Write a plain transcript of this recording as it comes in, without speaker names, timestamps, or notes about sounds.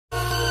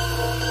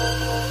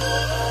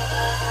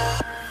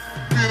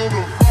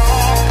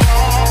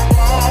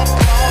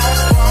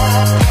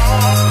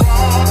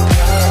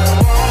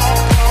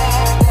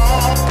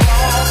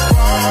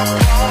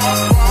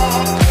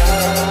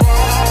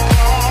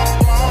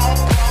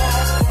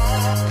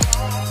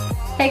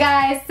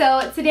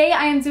So today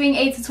I am doing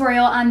a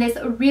tutorial on this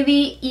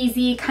really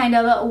easy kind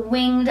of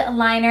winged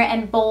liner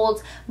and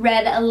bold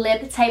red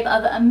lip type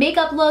of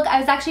makeup look. I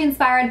was actually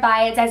inspired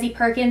by Desi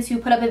Perkins, who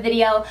put up a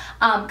video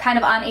kind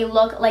of on a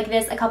look like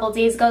this a couple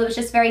days ago. It was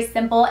just very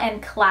simple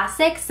and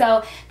classic,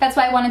 so that's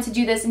why I wanted to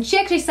do this. And she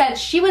actually said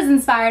she was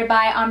inspired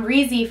by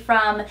Reezy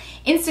from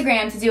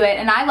Instagram to do it,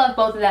 and I love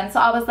both of them, so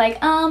I was like,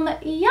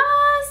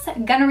 yes,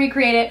 gonna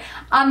recreate it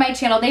on my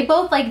channel. They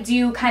both like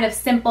do kind of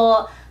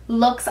simple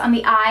looks on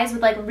the eyes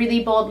with like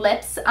really bold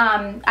lips.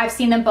 I've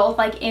seen them both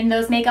like in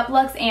those makeup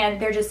looks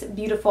and they're just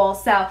beautiful,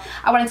 so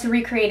I wanted to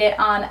recreate it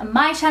on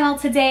my channel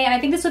today. And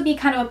I think this would be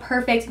kind of a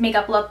perfect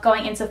makeup look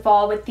going into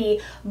fall with the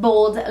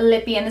bold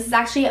lippy. And this is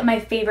actually my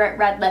favorite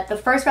red lip, the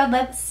first red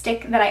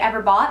lipstick that I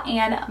ever bought,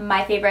 and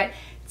my favorite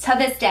to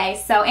this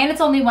day. So, and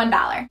it's only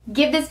 $1.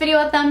 Give this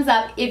video a thumbs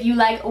up if you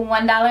like $1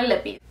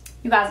 lippies.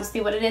 You guys will see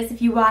what it is if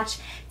you watch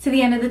to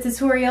the end of the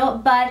tutorial.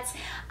 But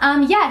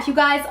yeah, if you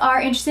guys are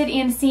interested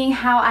in seeing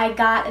how I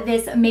got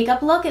this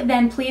makeup look,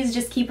 then please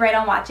just keep right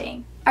on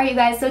watching. Alright you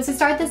guys, so to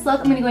start this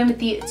look, I'm going to go in with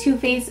the Too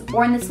Faced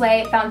Born This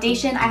Way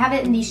foundation. I have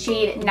it in the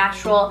shade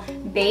Natural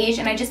Beige,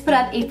 and I just put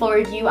up a full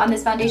review on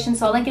this foundation,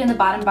 so I'll link it in the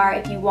bottom bar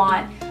if you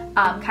want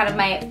kind of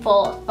my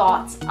full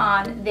thoughts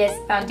on this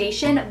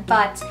foundation.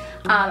 But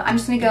I'm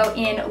just going to go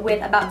in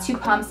with about 2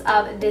 pumps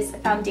of this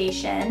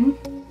foundation.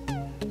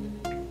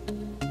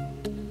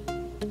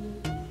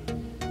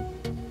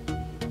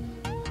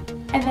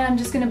 And then I'm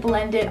just going to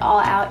blend it all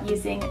out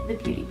using the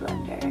Beauty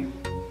Blender.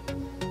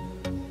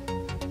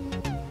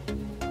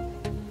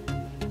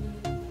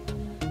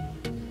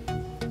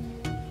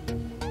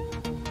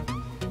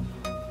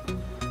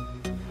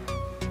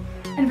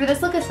 And for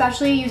this look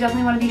especially, you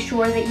definitely want to be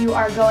sure that you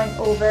are going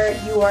over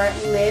your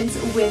lids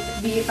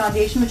with the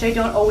foundation, which I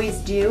don't always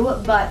do.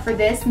 But for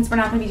this, since we're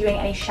not going to be doing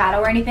any shadow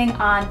or anything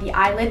on the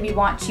eyelid, we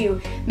want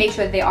to make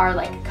sure that they are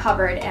like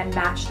covered and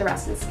match the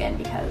rest of the skin,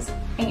 because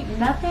ain't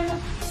nothing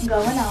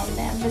going on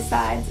them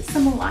besides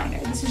some liner.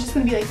 This is just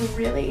going to be like a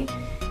really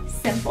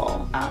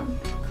simple,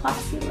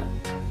 classy look.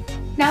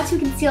 Now to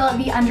conceal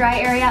the under eye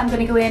area, I'm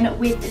going to go in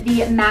with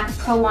the MAC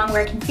Pro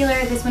Longwear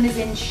Concealer. This one is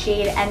in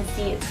shade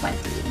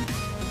NC20.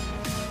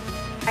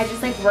 I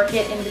just like work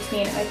it in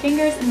between my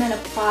fingers and then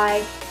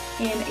apply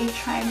in a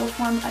triangle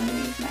form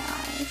underneath my eyes.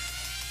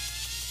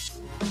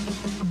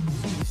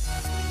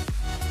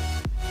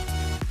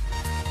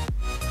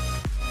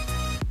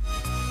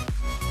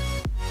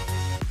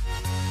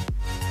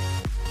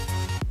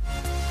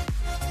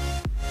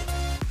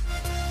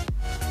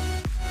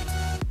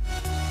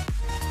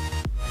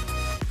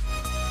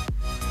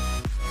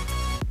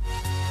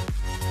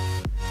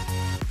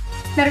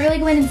 Now to really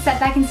go in and set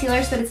that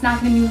concealer so that it's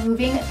not going to be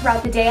moving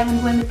throughout the day, I'm going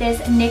to go in with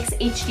this NYX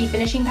HD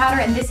Finishing Powder,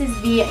 and this is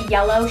the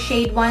yellow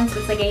shade one, so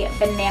it's like a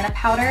banana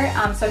powder.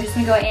 So I'm just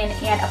going to go in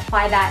and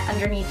apply that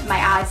underneath my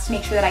eyes to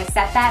make sure that I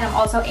set that. And I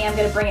also am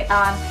going to bring it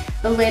on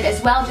the lid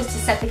as well, just to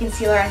set the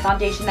concealer and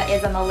foundation that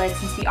is on the lid,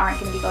 since we aren't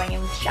going to be going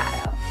in with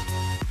shadow.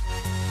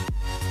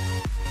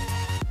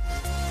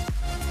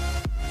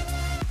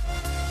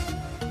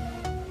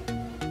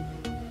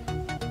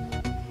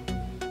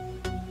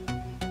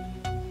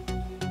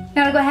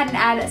 Now to go ahead and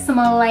add some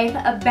life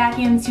back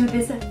into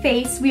this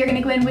face, we are going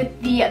to go in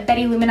with the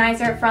Betty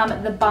Luminizer from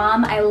The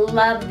Balm. I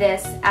love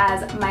this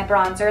as my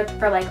bronzer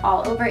for like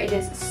all over. It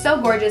is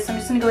so gorgeous. So I'm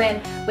just going to go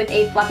in with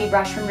a fluffy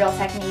brush from Real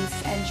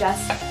Techniques and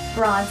just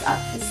bronze up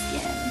the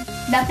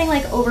skin. Nothing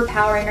like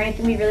overpowering or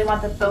anything. We really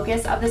want the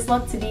focus of this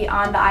look to be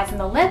on the eyes and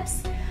the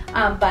lips,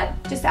 but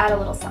just add a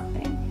little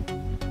something.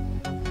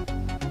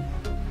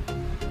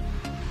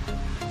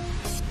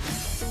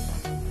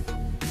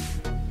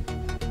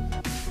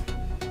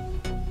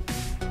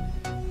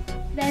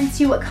 Then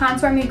to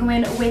contour, I'm going to go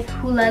in with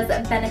Hoola's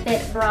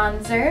Benefit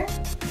Bronzer.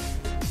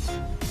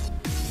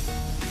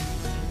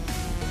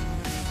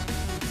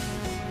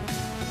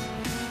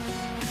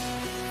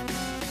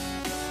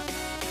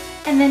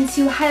 And then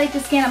to highlight the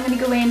skin, I'm going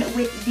to go in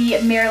with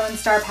the Marilyn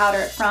Star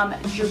Powder from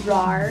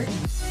Gerard.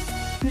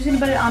 I'm just going to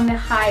put it on the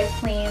high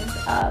planes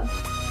of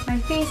my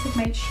face with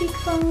my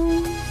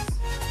cheekbones.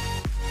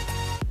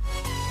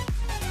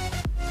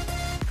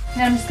 And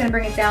then I'm just going to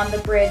bring it down the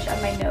bridge of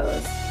my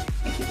nose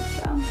and keep it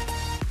so.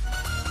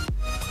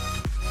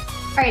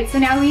 Alright, so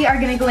now we are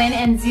going to go in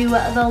and do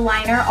the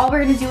liner. All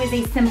we're going to do is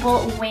a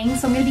simple wing.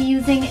 So I'm going to be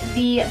using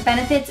the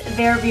Benefit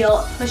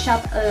Variable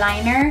Push-Up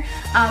Liner.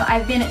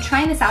 I've been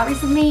trying this out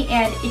recently,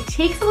 and it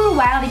takes a little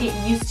while to get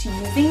used to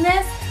using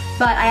this,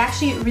 but I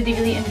actually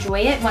really enjoy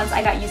it once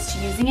I got used to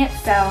using it.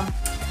 So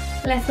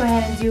let's go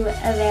ahead and do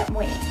that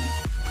wing.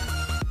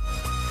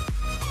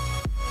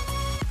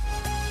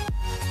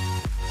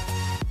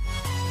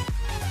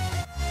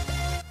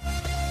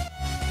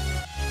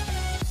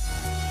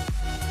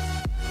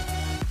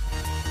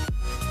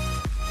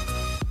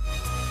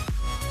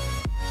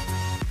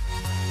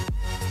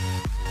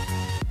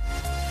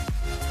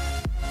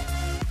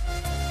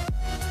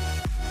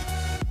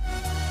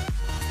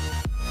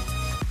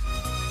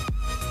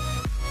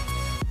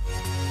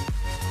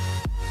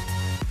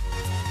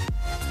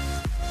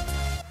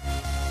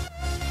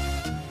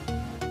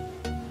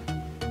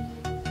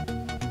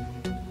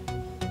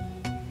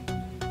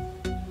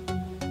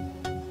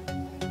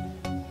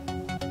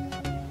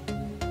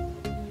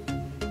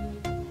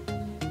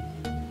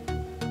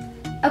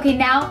 Okay,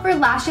 now for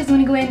lashes,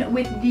 I'm gonna go in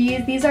with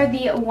these. These are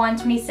the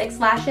 126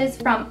 lashes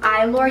from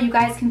Eylure. You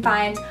guys can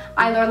find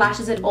Eylure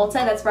lashes at Ulta.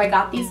 That's where I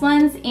got these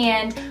ones,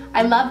 and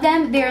I love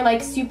them. They're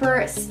like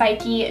super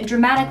spiky,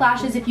 dramatic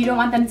lashes. If you don't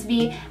want them to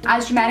be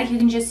as dramatic, you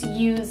can just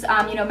use,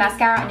 you know,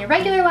 mascara on your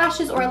regular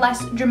lashes or a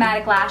less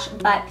dramatic lash,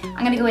 but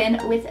I'm gonna go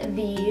in with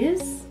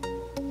these.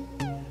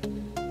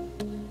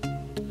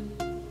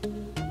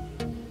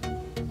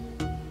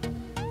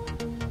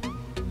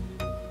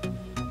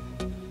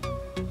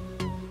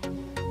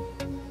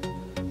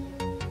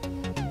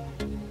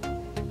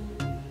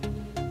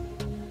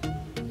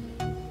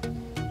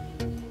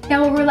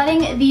 Now while we're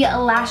letting the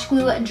lash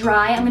glue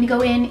dry, I'm going to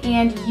go in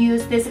and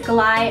use this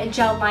Glide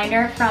Gel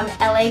Liner from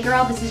LA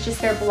Girl. This is just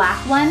their black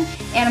one,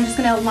 and I'm just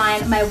going to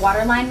line my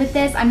waterline with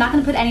this. I'm not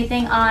going to put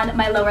anything on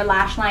my lower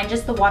lash line,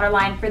 just the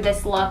waterline for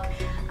this look.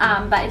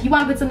 But if you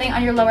want to put something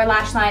on your lower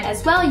lash line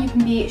as well, you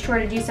can be sure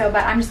to do so,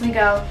 but I'm just going to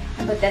go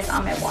and put this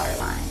on my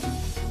waterline.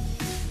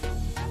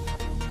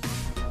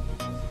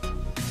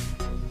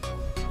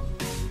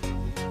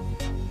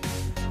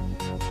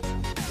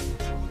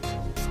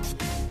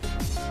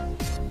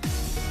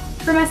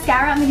 For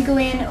mascara, I'm going to go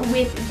in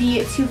with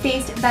the Too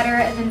Faced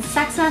Better Than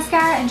Sex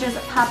mascara and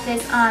just pop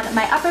this on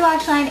my upper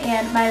lash line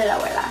and my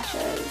lower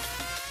lashes.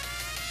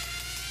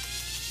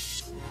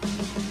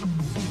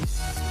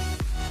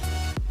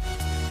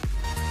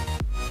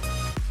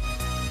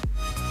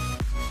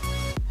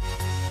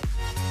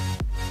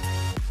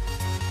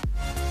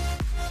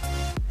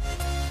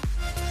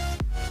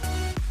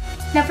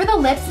 Now for the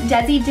lips,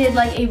 Desi did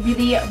like a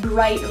really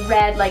bright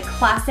red, like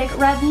classic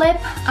red lip,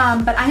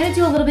 but I'm going to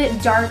do a little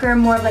bit darker,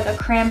 more of like a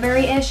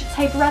cranberry-ish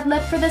type red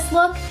lip for this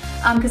look,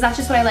 because that's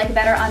just what I like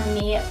better on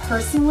me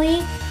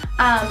personally.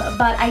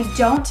 But I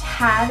don't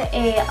have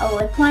a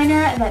lip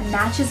liner that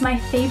matches my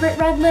favorite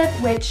red lip,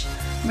 which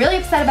I'm really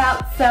upset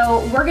about,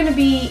 so we're going to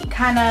be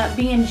kind of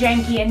being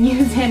janky and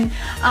using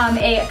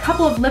a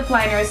couple of lip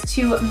liners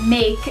to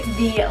make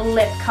the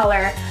lip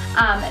color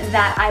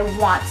that I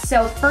want.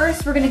 So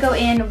first we're going to go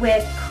in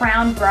with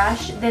Crown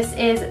Brush. This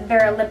is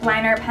their lip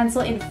liner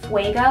pencil in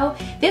Fuego.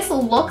 This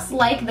looks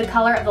like the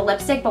color of the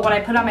lipstick, but when I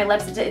put it on my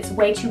lips, it's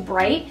way too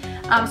bright.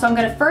 So I'm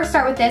going to first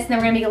start with this, and then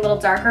we're going to make it a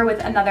little darker with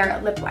another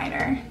lip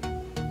liner.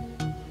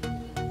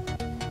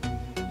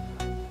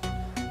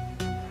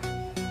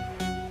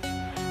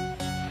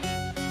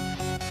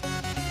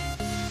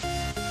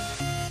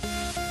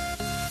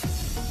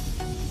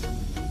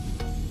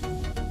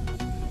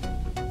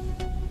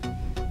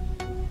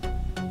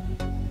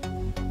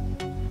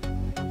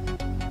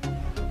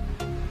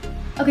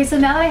 Okay, so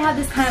now that I have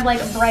this kind of like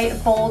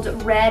bright, bold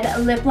red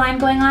lip line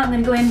going on, I'm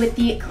going to go in with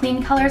the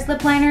Clean Colors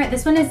lip liner.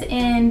 This one is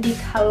in the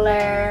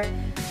color,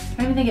 I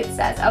don't even think it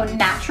says, oh,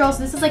 Natural.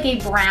 So this is like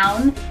a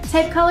brown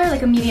type color,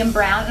 like a medium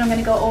brown, and I'm going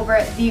to go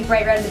over the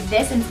bright red with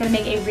this, and it's going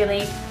to make a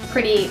really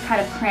pretty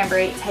kind of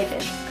cranberry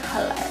type-ish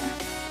color.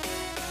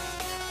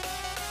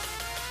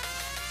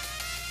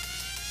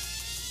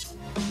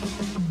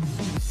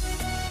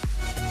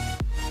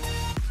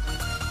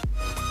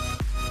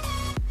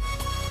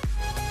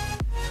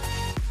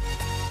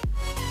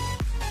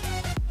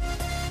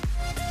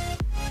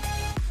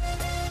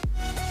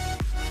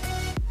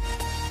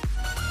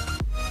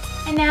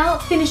 And now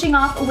finishing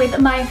off with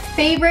my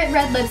favorite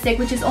red lipstick,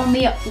 which is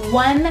only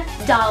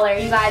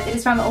 $1, you guys. It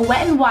is from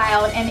Wet n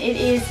Wild, and it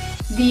is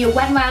the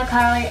Wet n Wild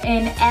color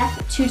in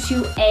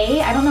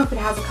F22A. I don't know if it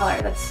has a color,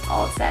 that's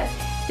all it says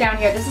down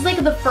here. This is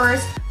like the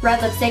first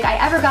red lipstick I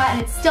ever got,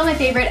 and it's still my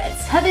favorite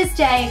to this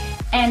day,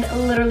 and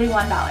literally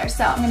 $1.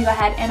 So I'm gonna go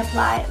ahead and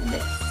apply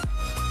this.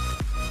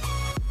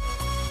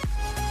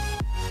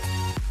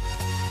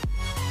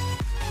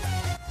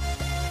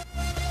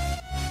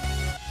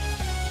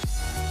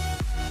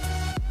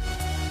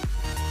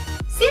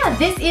 So yeah,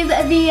 this is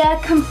the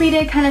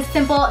completed kind of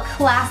simple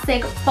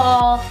classic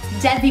fall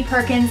Desi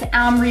Perkins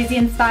Almreezy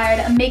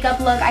inspired makeup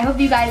look. I hope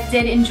you guys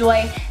did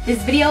enjoy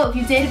this video. If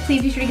you did,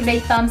 please be sure to give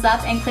it a thumbs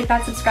up and click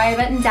that subscribe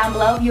button down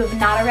below if you have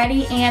not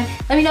already, and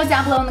let me know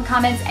down below in the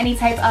comments any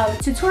type of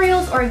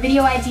tutorials or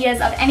video ideas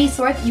of any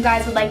sort that you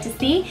guys would like to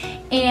see.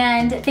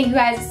 And thank you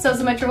guys so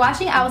much for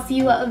watching. I will see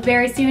you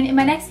very soon in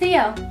my next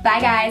video.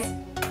 Bye guys!